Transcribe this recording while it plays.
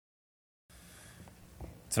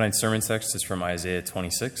Tonight's sermon text is from Isaiah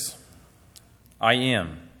 26. I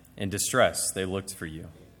am in distress, they looked for you.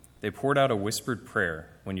 They poured out a whispered prayer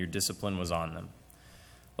when your discipline was on them.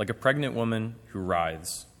 Like a pregnant woman who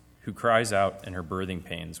writhes, who cries out in her birthing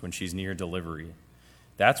pains when she's near delivery.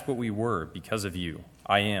 That's what we were because of you.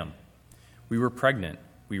 I am. We were pregnant,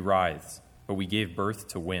 we writhed, but we gave birth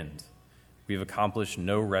to wind. We have accomplished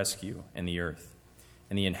no rescue in the earth,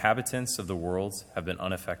 and the inhabitants of the world have been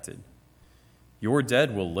unaffected. Your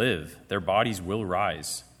dead will live, their bodies will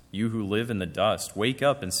rise. You who live in the dust, wake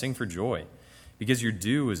up and sing for joy, because your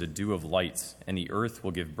dew is a dew of light, and the earth will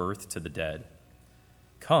give birth to the dead.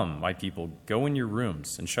 Come, my people, go in your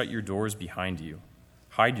rooms and shut your doors behind you.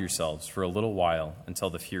 Hide yourselves for a little while until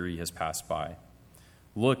the fury has passed by.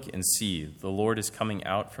 Look and see, the Lord is coming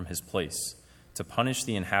out from his place to punish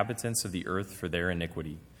the inhabitants of the earth for their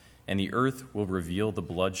iniquity, and the earth will reveal the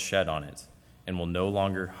blood shed on it, and will no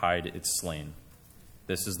longer hide its slain.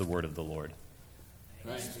 This is the word of the Lord.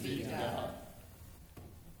 Thanks be to God.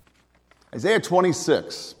 Isaiah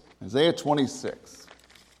 26. Isaiah 26.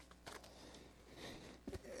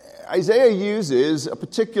 Isaiah uses a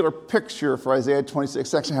particular picture for Isaiah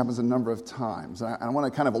 26. It actually happens a number of times. I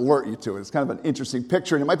want to kind of alert you to it. It's kind of an interesting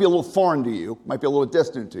picture, and it might be a little foreign to you, might be a little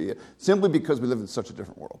distant to you, simply because we live in such a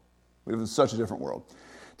different world. We live in such a different world.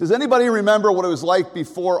 Does anybody remember what it was like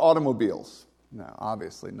before automobiles? No,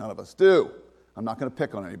 obviously, none of us do. I'm not going to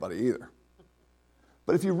pick on anybody either.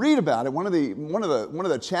 But if you read about it, one of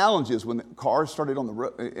the challenges when the cars started on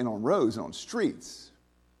roads and on streets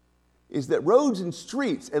is that roads and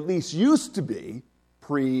streets at least used to be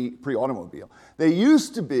pre-automobile. They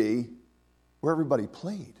used to be where everybody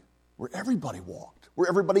played, where everybody walked, where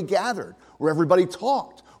everybody gathered, where everybody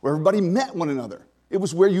talked, where everybody met one another. It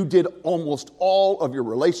was where you did almost all of your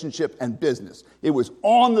relationship and business. It was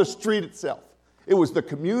on the street itself. It was the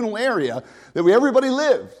communal area that everybody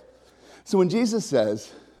lived. So when Jesus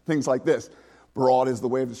says things like this, broad is the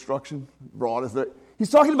way of destruction, he's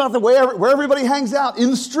talking about the way where everybody hangs out in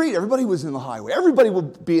the street. Everybody was in the highway. Everybody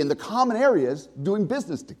would be in the common areas doing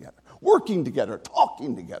business together, working together,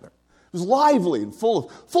 talking together. It was lively and full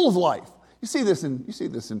of life. You see this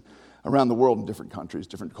in around the world in different countries,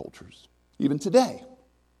 different cultures. Even today,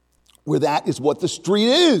 where that is what the street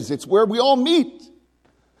is. It's where we all meet.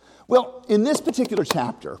 Well, in this particular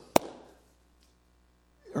chapter,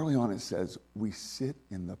 early on it says, we sit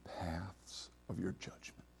in the paths of your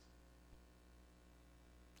judgment.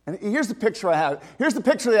 And here's the picture I have. Here's the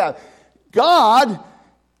picture they have. God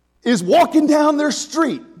is walking down their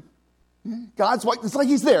street. It's like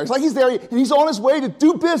he's there. It's like he's there, and he's on his way to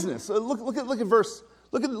do business. Look at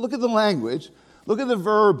the language. Look at the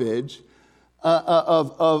verbiage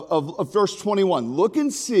of verse 21. Look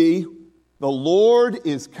and see, the Lord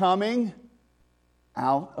is coming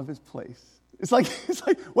out of his place. It's like,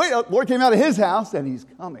 wait, the Lord came out of his house and he's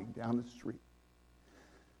coming down the street.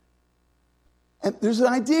 And there's an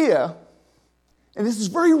idea, and this is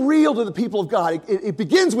very real to the people of God. It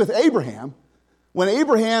begins with Abraham.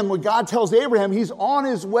 When God tells Abraham he's on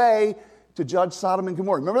his way to judge Sodom and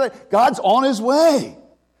Gomorrah. Remember that? God's on his way.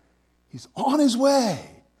 He's on his way.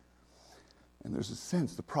 And there's a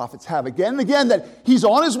sense the prophets have again and again that he's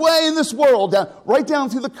on his way in this world, right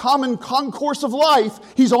down through the common concourse of life.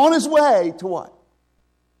 He's on his way to what?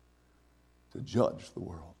 To judge the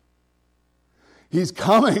world. He's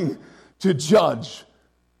coming to judge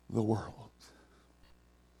the world.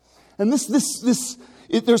 And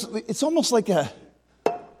it's almost like I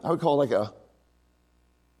would call it like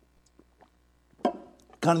a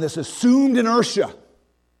kind of this assumed inertia.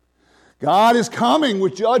 God is coming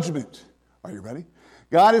with judgment. Are you ready?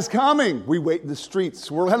 God is coming. We wait in the streets.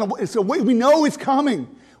 We know it's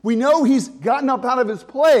coming. We know he's gotten up out of his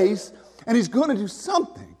place and he's going to do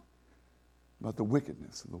something about the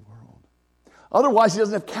wickedness of the world. Otherwise, he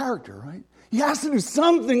doesn't have character, right? He has to do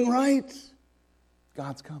something, right?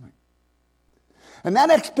 God's coming. And that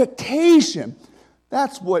expectation,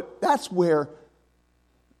 that's where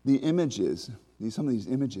the images, some of these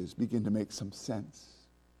images begin to make some sense.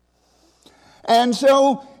 And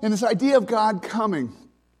so, in this idea of God coming,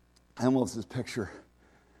 I love this picture.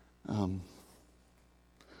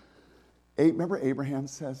 Remember Abraham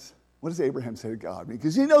says, what does Abraham say to God?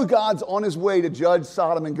 Because God's on his way to judge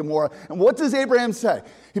Sodom and Gomorrah. And what does Abraham say?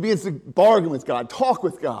 He begins to bargain with God, talk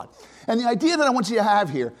with God. And the idea that I want you to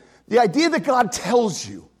have here, the idea that God tells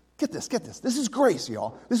you, get this. This is grace,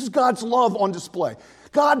 y'all. This is God's love on display.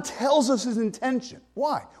 God tells us his intention.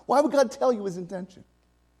 Why? Why would God tell you his intention?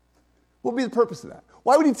 What would be the purpose of that?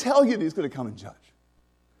 Why would he tell you that he's going to come and judge?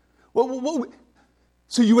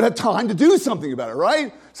 So you would have time to do something about it,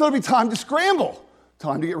 right? So it'd be time to scramble,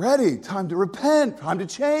 Time to get ready. Time to repent. Time to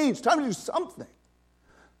change. Time to do something.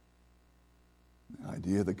 The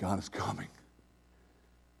idea that God is coming.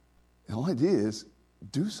 The whole idea is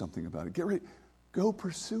do something about it. Get ready. Go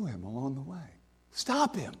pursue him along the way.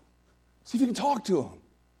 Stop him. See if you can talk to him.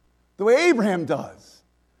 The way Abraham does.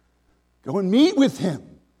 Go and meet with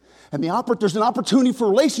him. And there's an opportunity for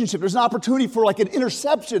relationship. There's an opportunity for like an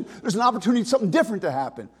interception. There's an opportunity for something different to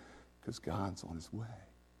happen. Because God's on his way.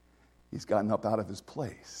 He's gotten up out of his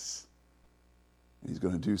place. And he's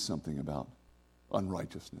going to do something about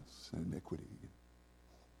unrighteousness and iniquity and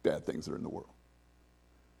bad things that are in the world.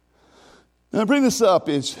 Now, I bring this up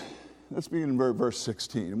let's begin in verse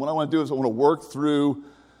 16. And what I want to do is I want to work through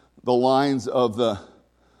the lines of this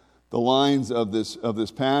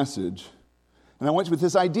passage. And I want you with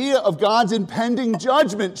this idea of God's impending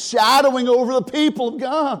judgment shadowing over the people of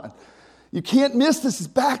God. You can't miss this as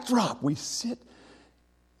backdrop. We sit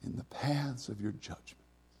in the paths of your judgments.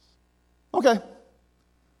 Okay.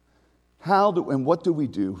 What do we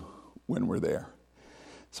do when we're there?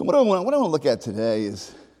 So what I want to look at today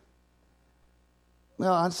is,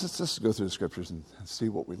 let's just go through the scriptures and see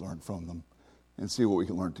what we learn from them and see what we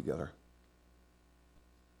can learn together.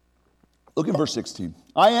 Look at verse 16.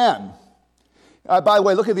 I am. By the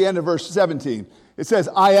way, look at the end of verse 17. It says,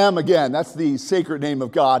 I am again. That's the sacred name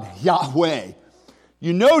of God, Yahweh.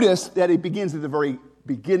 You notice that it begins at the very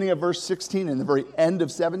beginning of verse 16 and the very end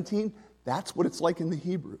of 17. That's what it's like in the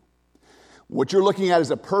Hebrew. What you're looking at is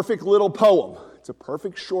a perfect little poem. It's a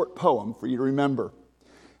perfect short poem for you to remember.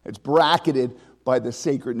 It's bracketed by the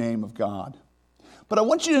sacred name of God. But I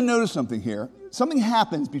want you to notice something here. Something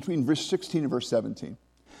happens between verse 16 and verse 17.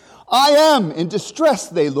 I am in distress,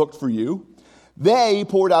 they looked for you. They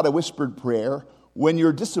poured out a whispered prayer when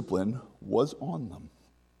your discipline was on them.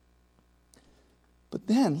 But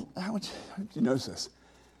then, I want you to notice this.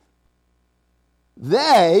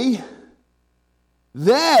 They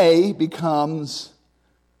becomes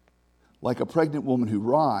like a pregnant woman who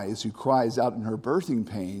cries out in her birthing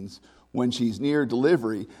pains when she's near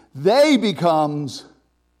delivery. They becomes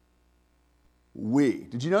we.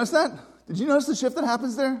 Did you notice that? Did you notice the shift that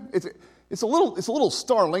happens there? It's a little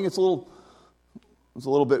startling. It's a little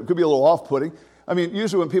bit, it could be a little off-putting. I mean,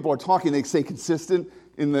 usually when people are talking, they stay consistent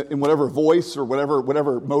in whatever voice or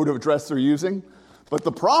whatever mode of address they're using. But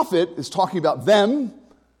the prophet is talking about them,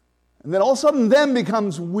 and then all of a sudden them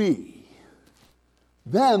becomes we.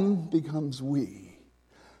 Them becomes we.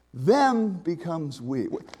 Them becomes we.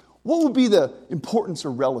 What would be the importance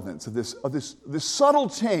or relevance of this subtle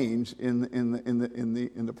change in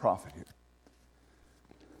the prophet here?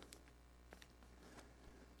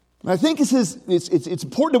 And I think it's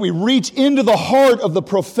important that we reach into the heart of the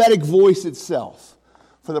prophetic voice itself.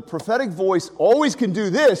 For the prophetic voice always can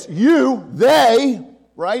do this. You, they,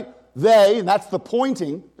 right? They, and that's the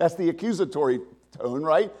pointing. That's the accusatory tone,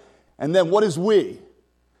 right? And then what is we?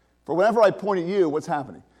 For whenever I point at you, what's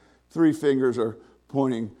happening? 3 fingers are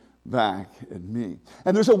pointing back at me.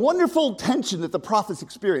 And there's a wonderful tension that the prophets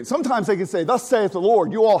experience. Sometimes they can say, thus saith the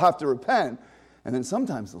Lord, you all have to repent. And then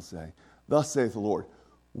sometimes they'll say, thus saith the Lord,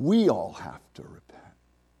 we all have to repent.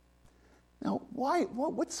 Now,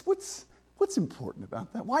 what's important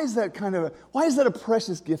about that? Why is that a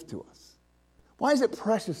precious gift to us? Why is it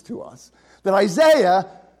precious to us that Isaiah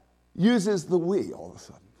uses the we all of a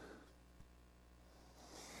sudden?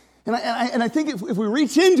 And I think if we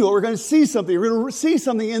reach into it, we're going to see something. We're going to see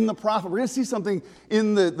something in the prophet. We're going to see something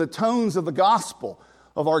in the tones of the gospel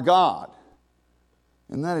of our God.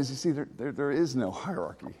 And that is, you see, there is no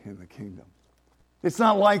hierarchy in the kingdom. It's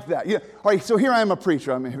not like that. Yeah. All right, so here I am a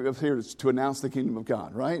preacher. I'm here to announce the kingdom of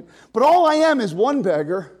God, right? But all I am is one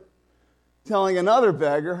beggar telling another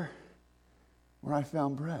beggar where I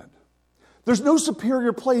found bread. There's no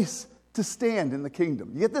superior place to stand in the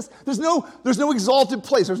kingdom. You get this? There's no exalted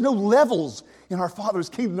place. There's no levels in our Father's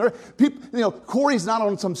kingdom. Corey's not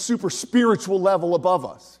on some super spiritual level above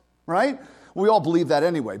us, right? We all believe that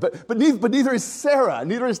anyway. But neither is Sarah,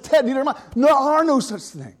 neither is Ted, neither am I. There are no such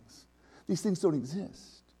things. These things don't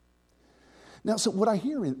exist. Now, so what I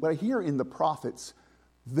hear in the prophets,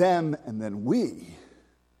 them and then we,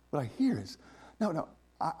 what I hear is, no,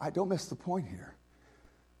 I don't miss the point here.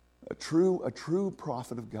 A true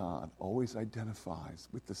prophet of God always identifies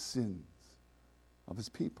with the sins of his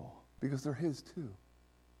people because they're his too.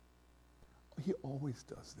 He always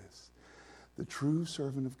does this. The true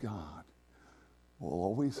servant of God will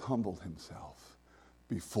always humble himself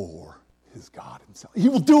before his God himself. He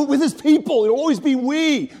will do it with his people. It'll always be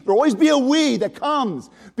we. There'll always be a we that comes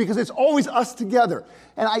because it's always us together.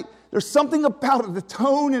 And there's something about it, the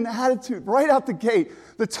tone and attitude, right out the gate,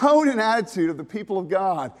 the tone and attitude of the people of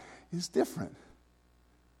God is different.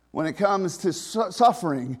 when it comes to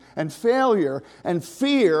suffering and failure and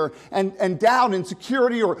fear and doubt,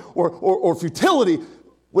 insecurity or futility,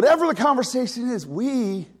 whatever the conversation is,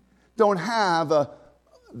 we don't have a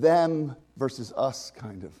them versus us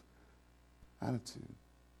kind of attitude.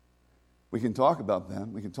 We can talk about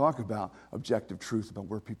them. We can talk about objective truth about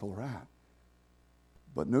where people are at.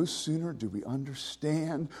 But no sooner do we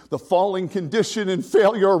understand the falling condition and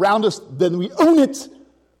failure around us than we own it.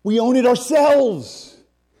 We own it ourselves.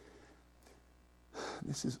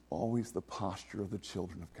 This is always the posture of the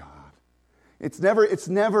children of God. It's never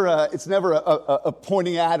a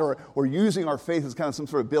pointing at or using our faith as kind of some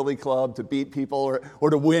sort of billy club to beat people or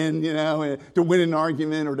to win, to win an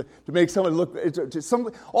argument or to make someone look.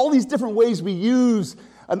 All these different ways we use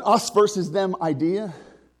an us versus them idea.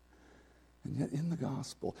 And yet in the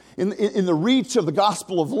gospel, in the reach of the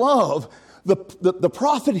gospel of love, the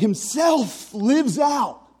prophet himself lives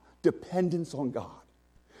out dependence on God.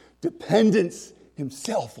 Dependence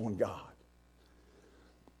himself on God.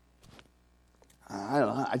 I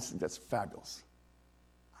don't know. I just think that's fabulous.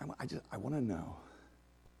 I want to know.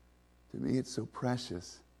 To me, it's so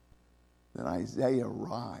precious that Isaiah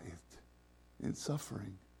arrived in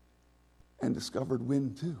suffering and discovered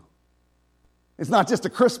wind too. It's not just a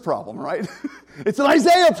Chris problem, right? It's an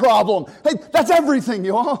Isaiah problem. Hey, that's everything,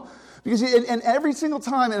 y'all. Because and every single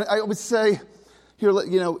time, and I would say, here,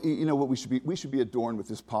 you know what we should be adorned with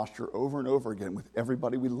this posture over and over again with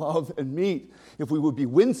everybody we love and meet. If we would be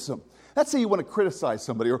winsome. Let's say you want to criticize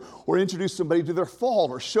somebody or introduce somebody to their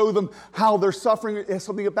fault or show them how their suffering has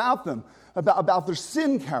something about them, about their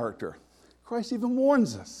sin character. Christ even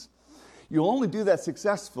warns us. You'll only do that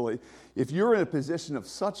successfully if you're in a position of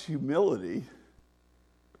such humility,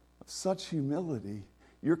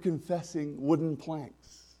 you're confessing wooden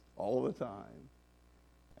planks all the time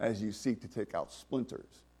as you seek to take out splinters.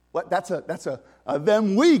 That's a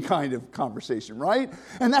them-we kind of conversation, right?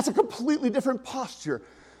 And that's a completely different posture.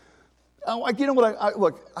 You know what?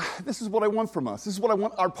 Look, this is what I want from us. This is what I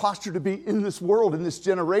want our posture to be in this world, in this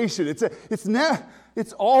generation.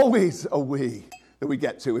 It's always a we that we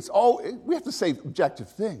get to. We have to say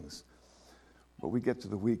objective things, but we get to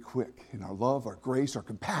the we quick in our love, our grace, our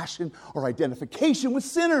compassion, our identification with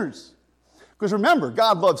sinners. Because remember,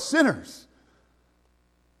 God loves sinners.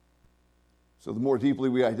 So the more deeply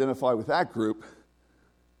we identify with that group,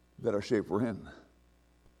 the better shape we're in.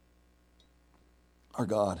 Our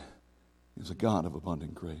God is a God of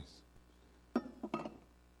abundant grace.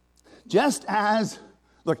 Just as,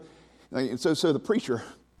 look, so the preacher,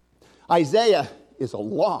 Isaiah is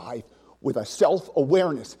alive with a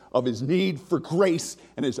self-awareness of his need for grace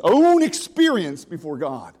and his own experience before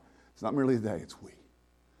God. It's not merely they, it's we.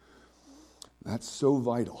 That's so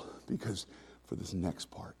vital because for this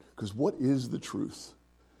next part, because what is the truth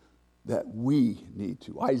that we need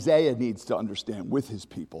to, Isaiah needs to understand with his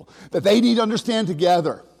people, that they need to understand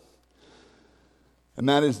together? And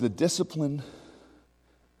that is the discipline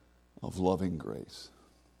of loving grace.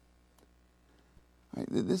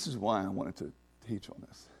 This is why I wanted to teach on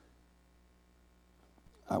this.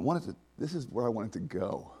 This is where I wanted to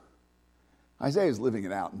go. Isaiah is living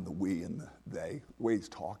it out in the we and the they, the way he's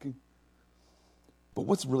talking. But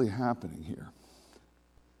what's really happening here?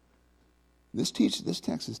 This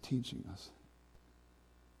text is teaching us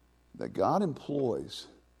that God employs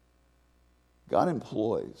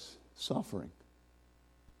suffering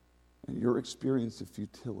and your experience of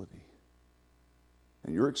futility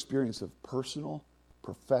and your experience of personal,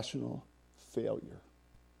 professional failure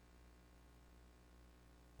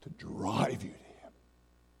to drive you to Him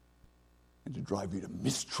and to drive you to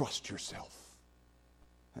mistrust yourself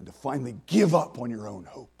and to finally give up on your own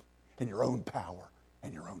hope and your own power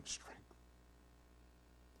and your own strength.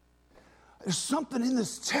 There's something in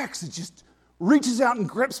this text that just reaches out and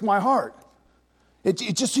grips my heart. It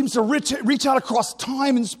just seems to reach out across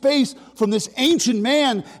time and space from this ancient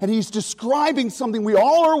man, and he's describing something we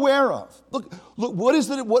all are aware of. Look, what is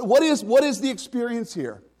the experience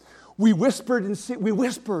here? We whispered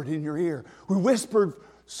in your ear. We whispered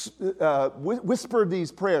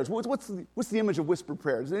these prayers. What's the image of whispered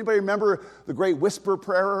prayers? Does anybody remember the great whisper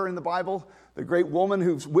prayer in the Bible? The great woman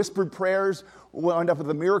who whispered prayers wound up with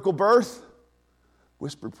a miracle birth?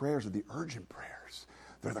 Whispered prayers are the urgent prayers.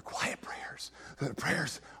 They're the quiet prayers. They're the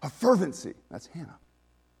prayers of fervency. That's Hannah.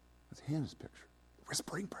 That's Hannah's picture. The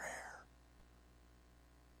whispering prayer.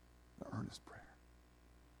 The earnest prayer.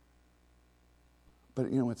 But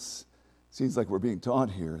it seems like we're being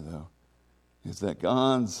taught here, though, is that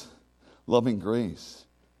God's loving grace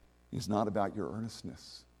is not about your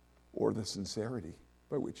earnestness or the sincerity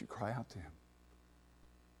by which you cry out to Him.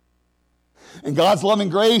 And God's loving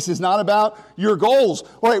grace is not about your goals.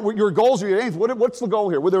 All right, your goals or your aims. What's the goal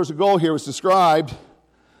here? Well, there's a goal here. It's described.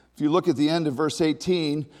 If you look at the end of verse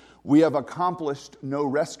 18, we have accomplished no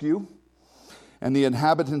rescue, and the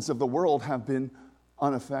inhabitants of the world have been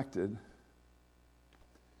unaffected.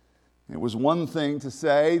 It was one thing to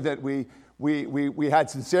say that we had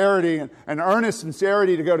sincerity and earnest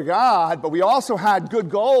sincerity to go to God, but we also had good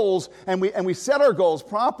goals, and we set our goals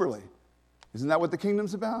properly. Isn't that what the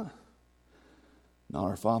kingdom's about? Not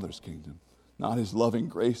our Father's kingdom. Not His loving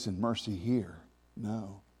grace and mercy here.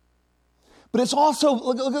 No. But it's also,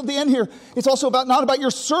 look at the end here, it's also not about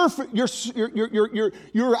your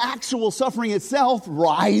actual suffering itself,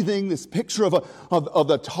 writhing, this picture of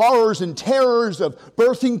the horrors and terrors of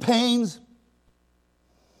birthing pains.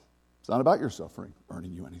 It's not about your suffering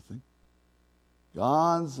earning you anything.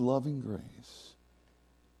 God's loving grace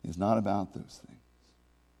is not about those things.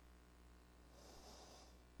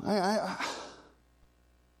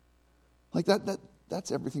 Like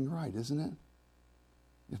that's everything right, isn't it?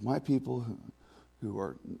 If my people who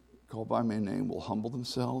are called by my name will humble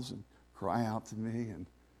themselves and cry out to me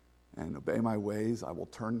and obey my ways, I will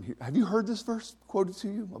turn. Have you heard this verse quoted to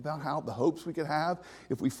you about how the hopes we could have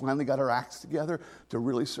if we finally got our acts together to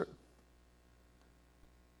really serve?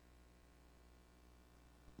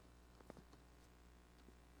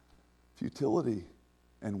 Futility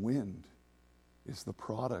and wind is the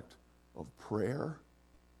product of prayer,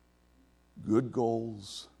 good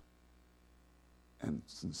goals, and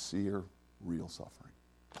sincere, real suffering.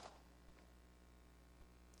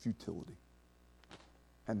 Futility.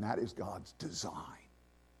 And that is God's design.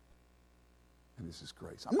 And this is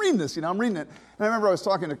grace. I'm reading this, I'm reading it. And I remember I was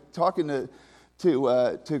talking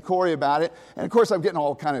to Corey about it. And of course, I'm getting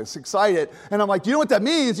all kind of excited. And I'm like, do you know what that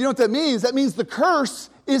means? You know what that means? That means the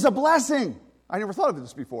curse is a blessing. I never thought of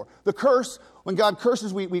this before. The curse, when God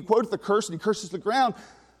curses, we quote the curse and He curses the ground.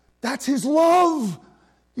 That's His love.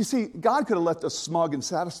 You see, God could have left us smug and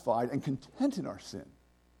satisfied and content in our sin.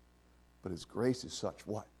 But His grace is such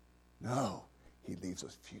what? No, He leaves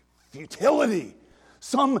us futility.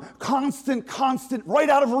 Some constant, right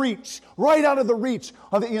out of the reach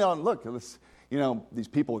of look, these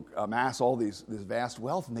people amass all this vast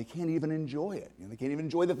wealth and they can't even enjoy it. They can't even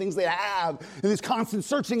enjoy the things they have. And this constant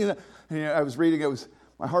searching. I was reading,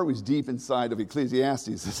 my heart was deep inside of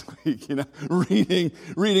Ecclesiastes this week,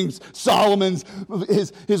 reading Solomon's,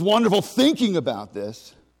 his wonderful thinking about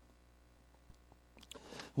this.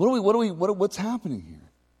 What's happening here?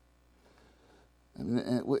 I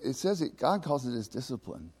mean, it says that God calls it His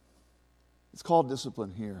discipline. It's called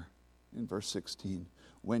discipline here in verse 16.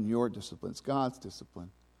 When you're disciplined, it's God's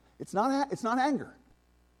discipline. It's not anger.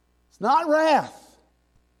 It's not wrath.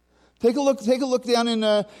 Take a look down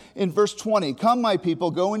in verse 20. Come, my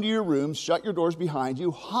people, go into your rooms, shut your doors behind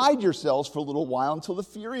you, hide yourselves for a little while until the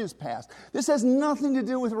fury is past. This has nothing to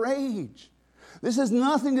do with rage. This has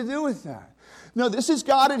nothing to do with that. No, this is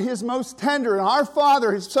God at His most tender, and our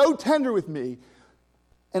Father is so tender with me.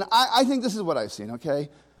 And I think this is what I've seen, okay?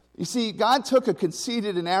 You see, God took a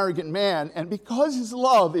conceited and arrogant man, and because His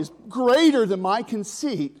love is greater than my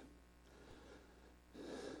conceit,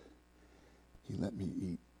 He let me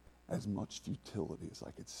eat as much futility as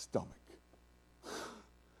I could stomach.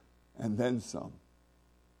 And then some.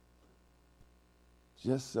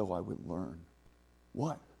 Just so I would learn.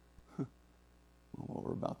 What? Well, what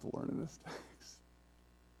we're about to learn in this text.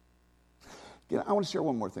 Again, I want to share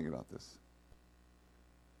one more thing about this.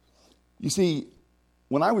 You see,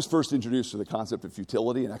 when I was first introduced to the concept of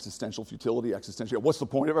futility and existential, what's the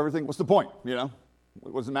point of everything? What's the point?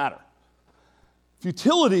 What does it matter?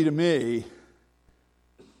 Futility to me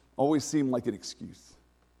always seemed like an excuse.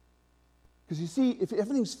 Because you see, if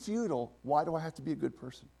everything's futile, why do I have to be a good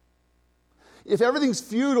person? If everything's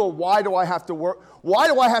futile, why do I have to work? Why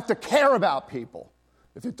do I have to care about people?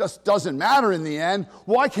 If it just doesn't matter in the end,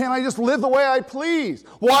 why can't I just live the way I please?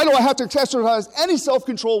 Why do I have to exercise any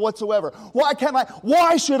self-control whatsoever?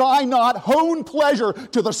 Why should I not hone pleasure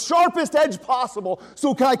to the sharpest edge possible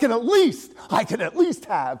so I can at least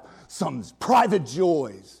have some private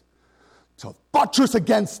joys to buttress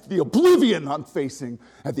against the oblivion I'm facing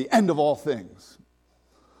at the end of all things?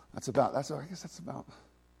 I guess that's about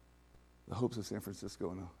the hopes of San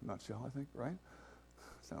Francisco in a nutshell, I think, right?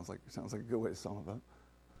 Sounds like a good way to sum it up.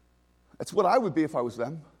 That's what I would be if I was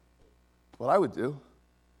them. What I would do.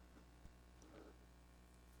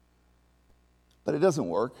 But it doesn't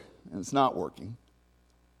work, and it's not working.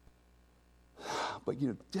 But,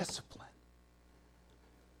 discipline.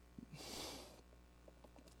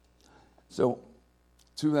 So,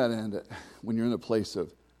 to that end, when you're in a place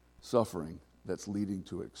of suffering that's leading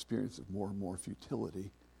to an experience of more and more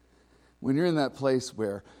futility, when you're in that place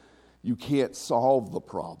where you can't solve the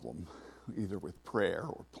problem, either with prayer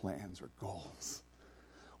or plans or goals,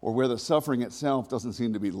 or where the suffering itself doesn't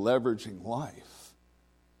seem to be leveraging life,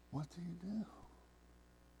 what do you do?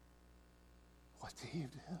 What do you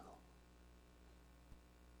do?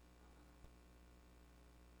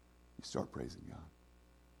 You start praising God.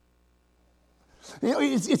 You know,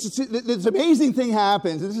 this amazing thing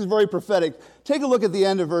happens. This is very prophetic. Take a look at the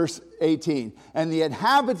end of verse 18. And the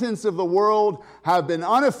inhabitants of the world have been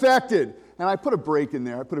unaffected. And I put a break in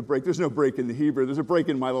there. I put a break. There's no break in the Hebrew. There's a break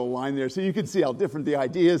in my little line there. So you can see how different the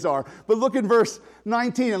ideas are. But look at verse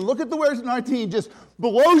 19. And look at the verse 19 just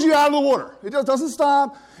blows you out of the water. It just doesn't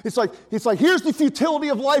stop. It's like here's the futility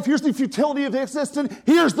of life. Here's the futility of existence.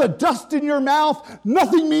 Here's the dust in your mouth.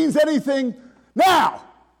 Nothing means anything. Now,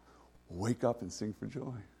 wake up and sing for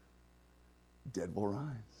joy. Dead will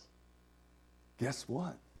rise. Guess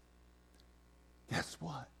what? Guess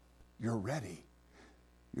what? You're ready.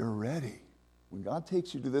 You're ready. When God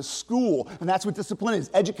takes you to this school, and that's what discipline is,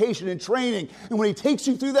 education and training, and when he takes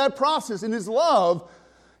you through that process in his love,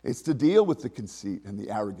 it's to deal with the conceit and the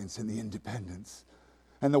arrogance and the independence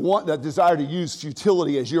and that desire to use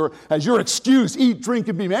futility as your excuse, eat, drink,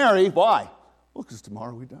 and be merry. Why? Well, because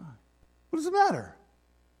tomorrow we die. What does it matter?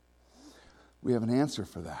 We have an answer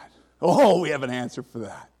for that. Oh, we have an answer for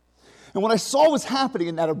that. And what I saw was happening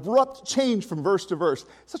in that abrupt change from verse to verse,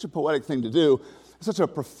 such a poetic thing to do, such a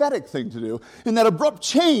prophetic thing to do, in that abrupt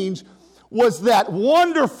change was that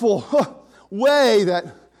wonderful way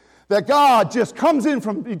that God just comes in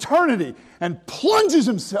from eternity and plunges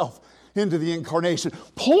himself into the incarnation,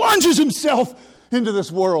 plunges himself into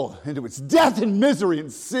this world, into its death and misery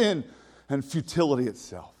and sin and futility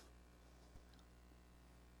itself.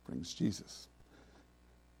 Brings Jesus.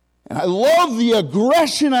 And I love the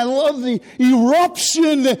aggression, I love the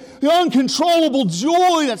eruption, the uncontrollable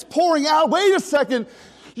joy that's pouring out. Wait a second,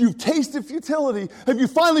 you've tasted futility. Have you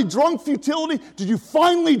finally drunk futility? Did you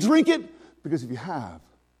finally drink it? Because if you have,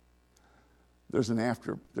 there's a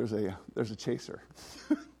chaser.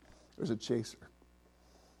 There's a chaser.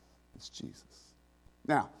 It's Jesus.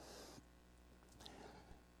 Now,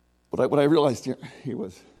 what I realized here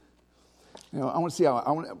was, I want to see how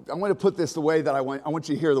I want to put this the way that I want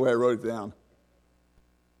you to hear the way I wrote it down.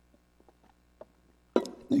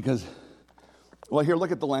 Because, well, here,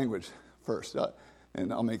 look at the language first,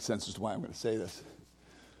 and I'll make sense as to why I'm going to say this.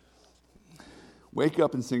 Wake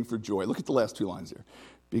up and sing for joy. Look at the last two lines here.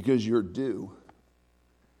 Because your dew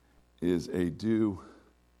is a dew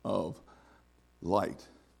of light.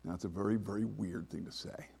 Now, it's a very, very weird thing to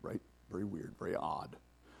say, right? Very weird, very odd.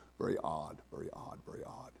 Very odd, very odd, very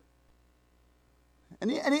odd.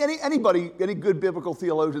 Anybody, any good biblical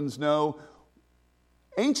theologians know,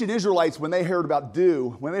 ancient Israelites, when they heard about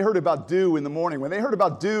dew in the morning, when they heard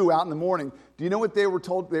about dew out in the morning, do you know what they were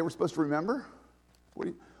told they were supposed to remember?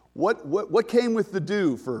 What came with the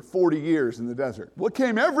dew for 40 years in the desert? What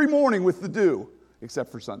came every morning with the dew,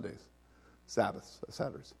 except for Sundays,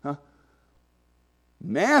 Saturdays, huh?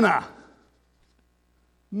 Manna.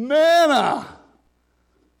 Manna.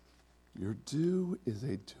 Your dew is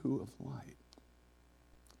a dew of light.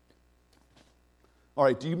 All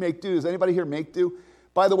right, do you make dew? Does anybody here make dew?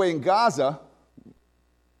 By the way, in Gaza,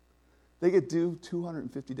 they get dew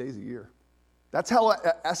 250 days a year. That's how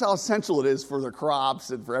essential it is for their crops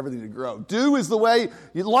and for everything to grow. Dew is the way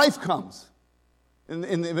life comes.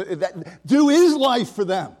 Dew is life for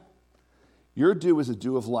them. Your dew is a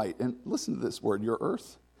dew of light. And listen to this word, your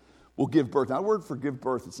earth will give birth. Now, the word for give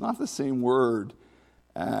birth, it's not the same word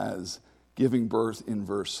as giving birth in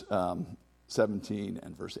verse 17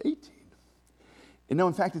 and verse 18. And no,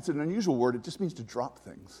 in fact, it's an unusual word. It just means to drop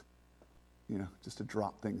things. Just to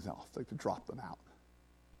drop things off, like to drop them out.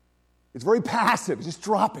 It's very passive. It's just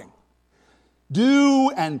dropping.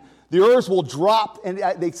 Dew and the earth will drop, and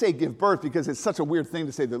they say give birth because it's such a weird thing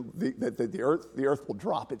to say that the earth will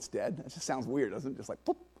drop its dead. It just sounds weird, doesn't it? Just like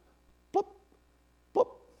plop, plop, plop,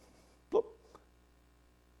 plop.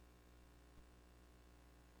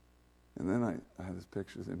 And then I have this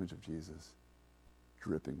picture, this image of Jesus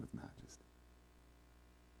dripping with majesty.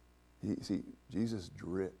 See, Jesus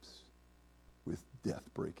drips with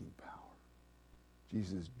death-breaking power.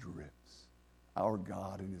 Jesus drips. Our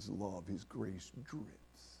God in his love, his grace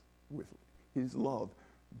drips. His love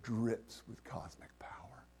drips with cosmic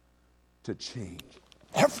power to change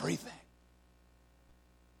everything.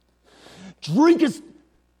 Drink as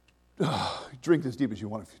deep as you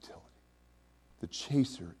want of futility. The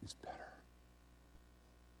chaser is better.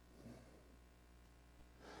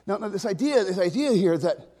 Now this idea here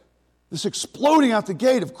that this exploding out the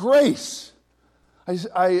gate of grace,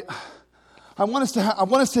 I I want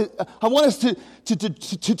us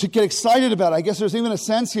to get excited about it. I guess there's even a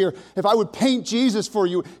sense here, if I would paint Jesus for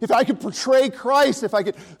you, if I could portray Christ, if I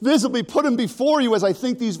could visibly put him before you, as I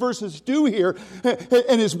think these verses do here,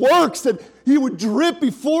 and his works, that he would drip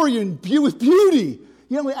before you with beauty.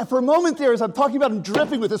 You know, for a moment there, as I'm talking about him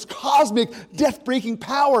dripping with this cosmic, death-breaking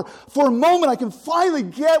power, for a moment I can finally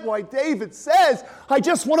get why David says, I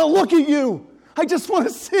just want to look at you. I just want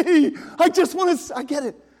to see. I get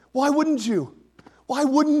it. Why wouldn't you? Why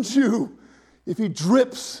wouldn't you if he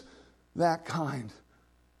drips that kind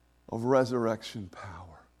of resurrection power?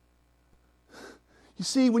 You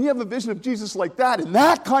see, when you have a vision of Jesus like that, in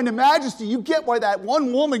that kind of majesty, you get why that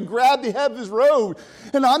one woman grabbed the hem of his robe.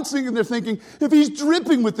 And I'm sitting there thinking, if he's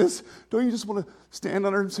dripping with this, don't you just want to stand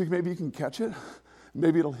under him so maybe you can catch it?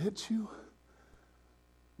 Maybe it'll hit you.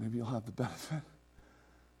 Maybe you'll have the benefit.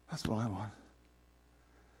 That's what I want.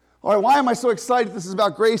 All right, why am I so excited this is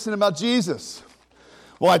about grace and about Jesus?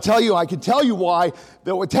 Well, I can tell you why,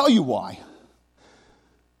 that will tell you why.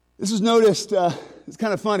 This is noticed, it's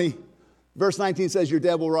kind of funny. Verse 19 says, your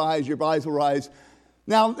dead will rise, your bodies will rise.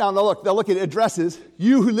 Now look, it addresses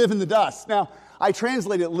you who live in the dust. Now, I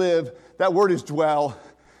translate it live, that word is dwell,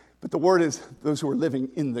 but the word is those who are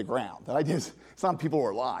living in the ground. The idea is, it's not people who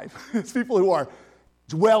are alive. It's people who are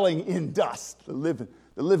dwelling in dust, the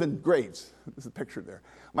living graves. There's a picture there.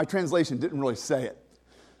 My translation didn't really say it.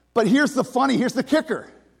 But here's the kicker.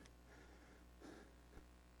 Have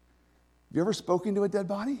you ever spoken to a dead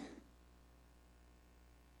body?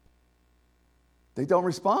 They don't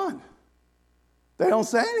respond. They don't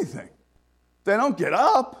say anything. They don't get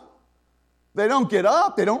up. They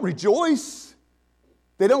don't rejoice.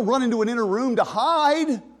 They don't run into an inner room to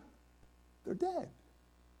hide. They're dead.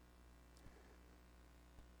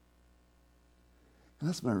 And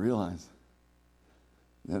that's when I realized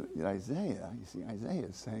that Isaiah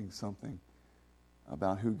is saying something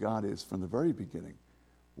about who God is from the very beginning.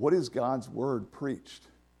 What is God's word preached?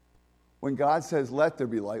 When God says, let there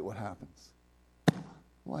be light, what happens?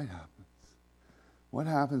 Light happens. What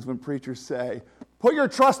happens when preachers say, put your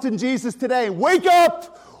trust in Jesus today. Wake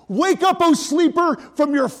up! Wake up, O sleeper,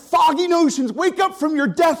 from your foggy notions. Wake up from your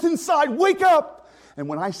death inside. Wake up! And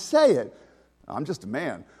when I say it, I'm just a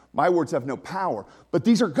man. My words have no power. But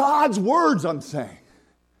these are God's words I'm saying.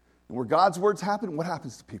 And where God's words happen, what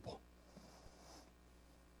happens to people?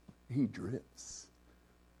 He drips.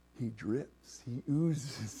 He drips. He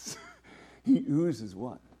oozes. He oozes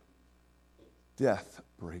what?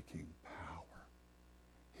 Death-breaking power.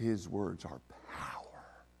 His words are power.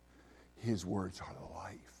 His words are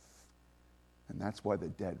life. And that's why the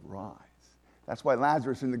dead rise. That's why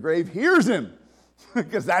Lazarus in the grave hears him.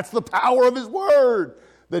 Because that's the power of his word.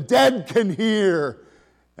 The dead can hear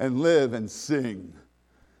and live and sing.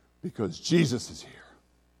 Because Jesus is here.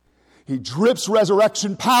 He drips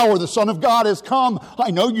resurrection power. The Son of God has come.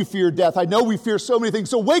 I know you fear death. I know we fear so many things.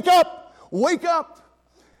 So wake up. Wake up.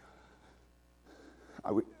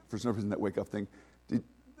 For some reason, that wake up thing,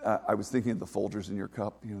 I was thinking of the Folgers in your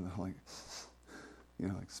cup, like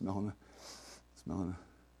smelling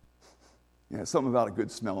the, something about a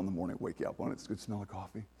good smell in the morning wake you up on it. It's a good smell of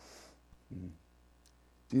coffee.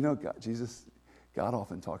 Do you know God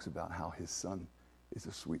often talks about how his son is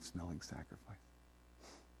a sweet-smelling sacrifice.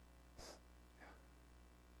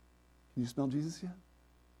 Can you smell Jesus yet?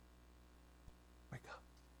 Wake up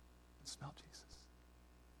and smell Jesus.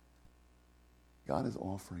 God is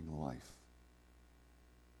offering life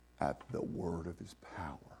at the word of his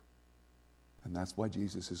power. And that's why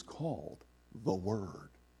Jesus is called the Word.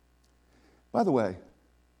 By the way,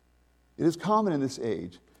 it is common in this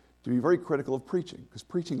age to be very critical of preaching, because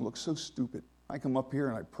preaching looks so stupid. I come up here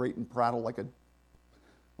and I prate and prattle like a...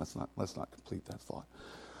 Let's not complete that thought.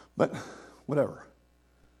 But whatever.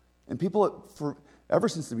 And people, ever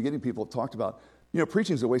since the beginning, people have talked about,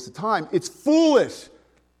 preaching is a waste of time. It's foolish.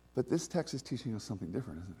 But this text is teaching us something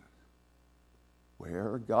different, isn't it?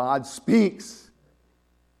 Where God speaks,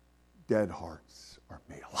 dead hearts are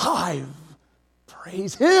made alive.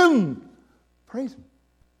 Praise him. Praise him.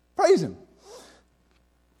 Praise him.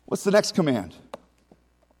 What's the next command?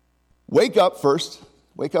 Wake up first.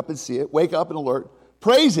 Wake up and see it. Wake up and alert.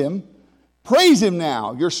 Praise him. Praise him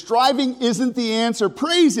now. Your striving isn't the answer.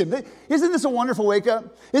 Praise him. Isn't this a wonderful wake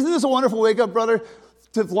up? Isn't this a wonderful wake up, brother?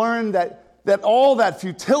 To learn that all that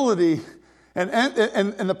futility and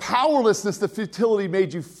the powerlessness that futility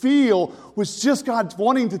made you feel was just God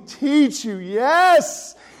wanting to teach you.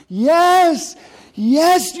 Yes, you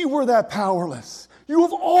were that powerless. You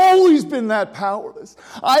have always been that powerless.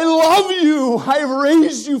 I love you. I have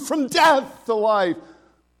raised you from death to life.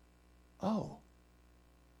 Oh,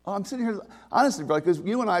 I'm sitting here, honestly, brother, because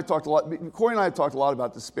you and I talked a lot, Corey and I have talked a lot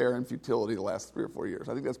about despair and futility the last 3 or 4 years.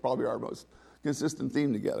 I think that's probably our most consistent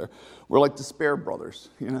theme together. We're like despair brothers,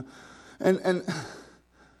 you know.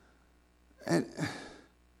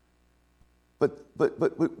 But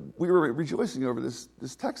we were rejoicing over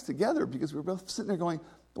this text together because we were both sitting there going,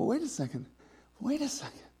 but wait a second.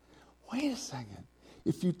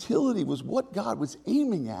 If futility was what God was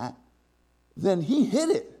aiming at, then he hit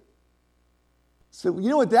it. So you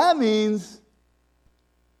know what that means?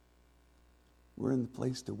 We're in the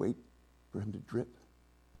place to wait for him to drip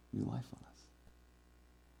new life on us.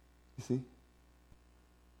 You see?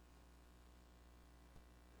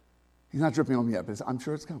 He's not dripping on me yet, but I'm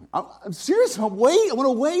sure it's coming. I'm serious. I want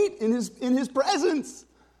to wait in his presence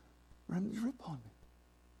for him to drip on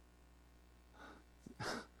me.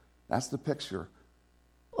 That's the picture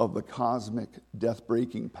of the cosmic,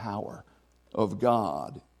 death-breaking power of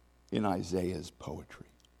God in Isaiah's poetry.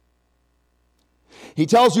 He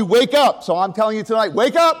tells you, wake up. So I'm telling you tonight,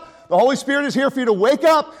 wake up. The Holy Spirit is here for you to wake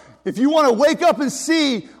up. If you want to wake up and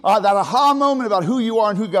see that aha moment about who you are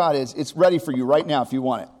and who God is, it's ready for you right now if you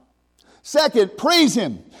want it. Second, praise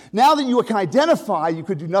him. Now that you can identify you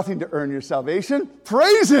could do nothing to earn your salvation,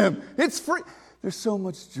 praise him. It's free. There's so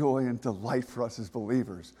much joy and delight for us as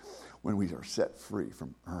believers when we are set free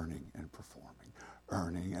from earning and performing.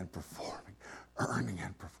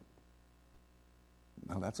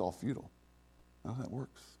 No, that's all futile. No, that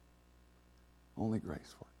works. Only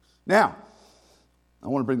grace works. Now, I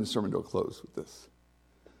want to bring the sermon to a close with this.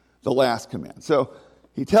 The last command. So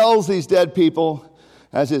he tells these dead people,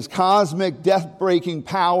 as his cosmic, death-breaking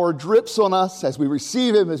power drips on us, as we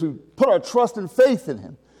receive him, as we put our trust and faith in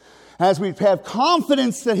him, as we have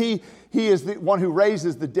confidence that he is the one who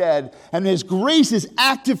raises the dead, and his grace is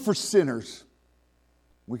active for sinners,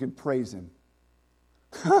 we can praise him.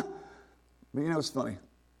 But you know, it's funny.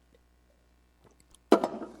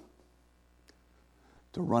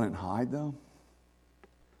 To run and hide, though?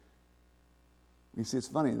 You see, it's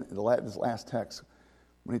funny, in this last text,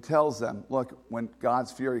 when he tells them, look, when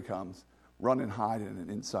God's fury comes, run and hide in an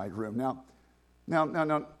inside room. Now,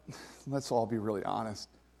 let's all be really honest.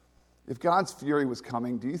 If God's fury was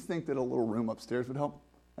coming, do you think that a little room upstairs would help?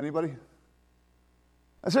 Anybody?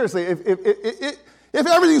 Seriously, if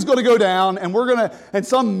everything's going to go down and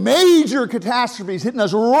some major catastrophe is hitting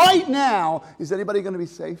us right now, is anybody going to be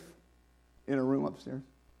safe in a room upstairs?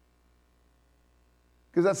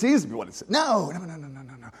 Because that seems to be what it says. No,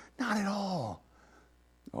 not at all.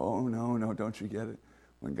 Oh, no, don't you get it?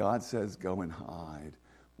 When God says go and hide,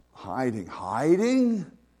 hiding,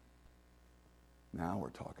 now we're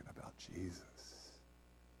talking about Jesus.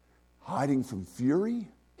 Hiding from fury,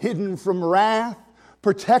 hidden from wrath,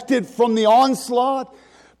 protected from the onslaught,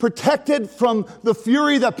 protected from the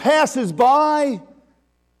fury that passes by.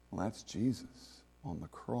 Well, that's Jesus on the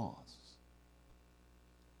cross.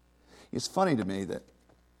 It's funny to me that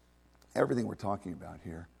everything we're talking about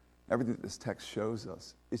here, everything that this text shows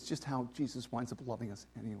us, is just how Jesus winds up loving us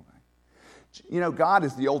anyway. You know, God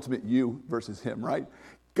is the ultimate you versus him, right?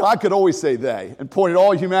 God could always say they and point at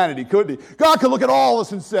all humanity, couldn't he? God could look at all of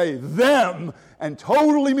us and say them and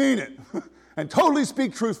totally mean it and totally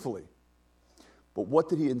speak truthfully. But what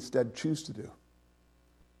did he instead choose to do?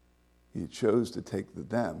 He chose to take the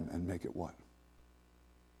them and make it what?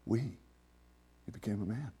 We. He became a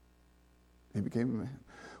man.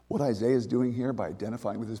 What Isaiah is doing here by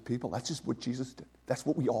identifying with his people, that's just what Jesus did. That's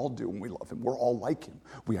what we all do when we love him. We're all like him.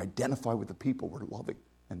 We identify with the people we're loving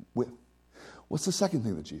and with. What's the second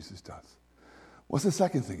thing that Jesus does? What's the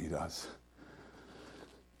second thing he does?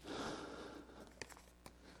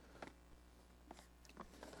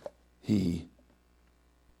 He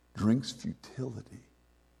drinks futility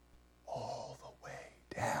all the way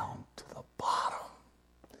down to the bottom.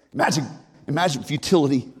 Imagine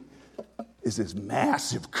futility is this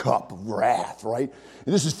massive cup of wrath, right?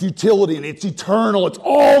 And this is futility, and it's eternal. It's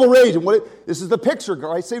all the rage. And this is the picture,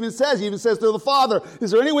 Christ even says. He even says to the Father, is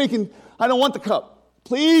there any way I don't want the cup.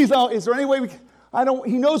 Please, is there any way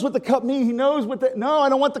he knows what the cup means. He knows no, I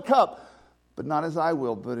don't want the cup. But not as I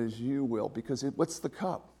will, but as you will. Because what's the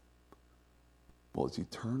cup? Well, it's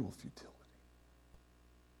eternal futility.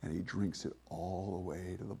 And he drinks it all the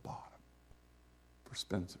way to the bottom. For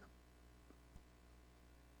Spencer.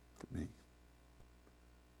 For me.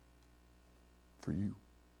 For you.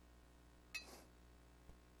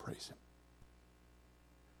 Praise him.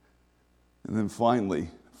 And then finally,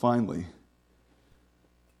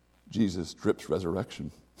 Jesus drips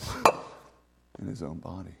resurrection in his own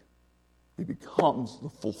body. He becomes the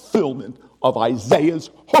fulfillment of Isaiah's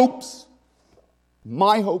hopes,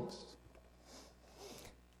 my hopes.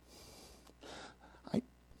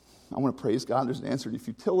 I want to praise God. There's an answer to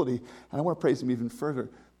futility. And I want to praise him even further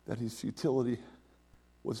that his futility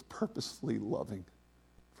was purposefully loving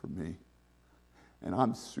for me. And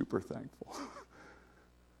I'm super thankful.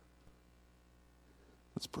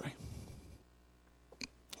 Let's pray.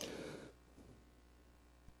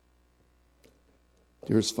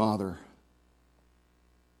 Dearest Father,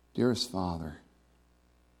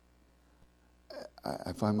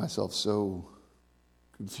 I find myself so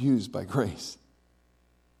confused by grace.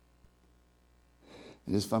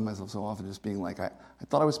 I just find myself so often just being like, I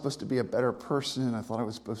thought I was supposed to be a better person. I thought I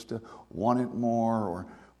was supposed to want it more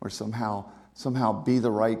or somehow be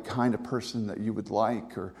the right kind of person that you would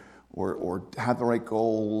like or have the right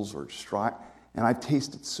goals or strive. And I've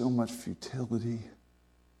tasted so much futility,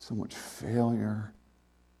 so much failure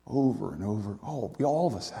over and over. Oh, all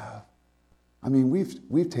of us have. I mean,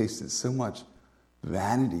 we've tasted so much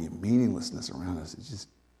vanity and meaninglessness around us. It's just,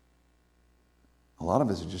 a lot of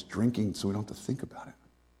us are just drinking so we don't have to think about it.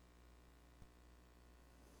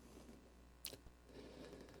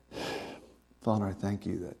 Father, I thank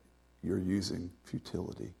you that you're using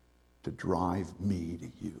futility to drive me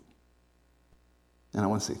to you. And I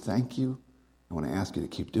want to say thank you. I want to ask you to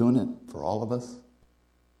keep doing it for all of us.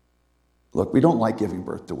 Look, we don't like giving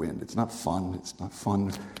birth to wind. It's not fun. It's not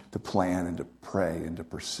fun to plan and to pray and to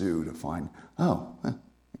pursue, to find, it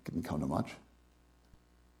didn't come to much.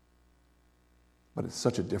 But it's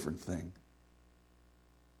such a different thing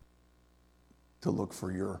to look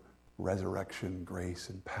for your resurrection, grace,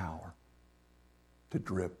 and power to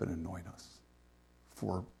drip and anoint us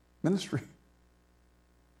for ministry.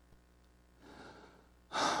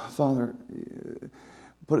 Father,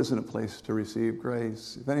 put us in a place to receive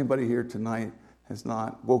grace. If anybody here tonight has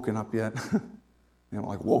not woken up yet,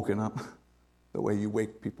 woken up the way you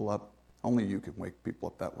wake people up, only you can wake people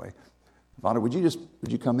up that way. Father, would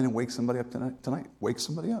you come in and wake somebody up tonight? Wake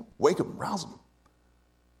somebody up. Wake them, rouse them.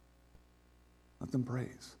 Let them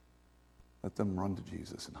praise. Let them run to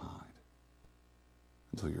Jesus and hide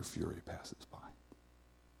until your fury passes by.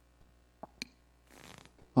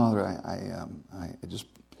 Father, I just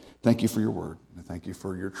thank you for your word. I thank you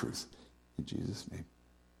for your truth. In Jesus' name,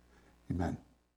 amen.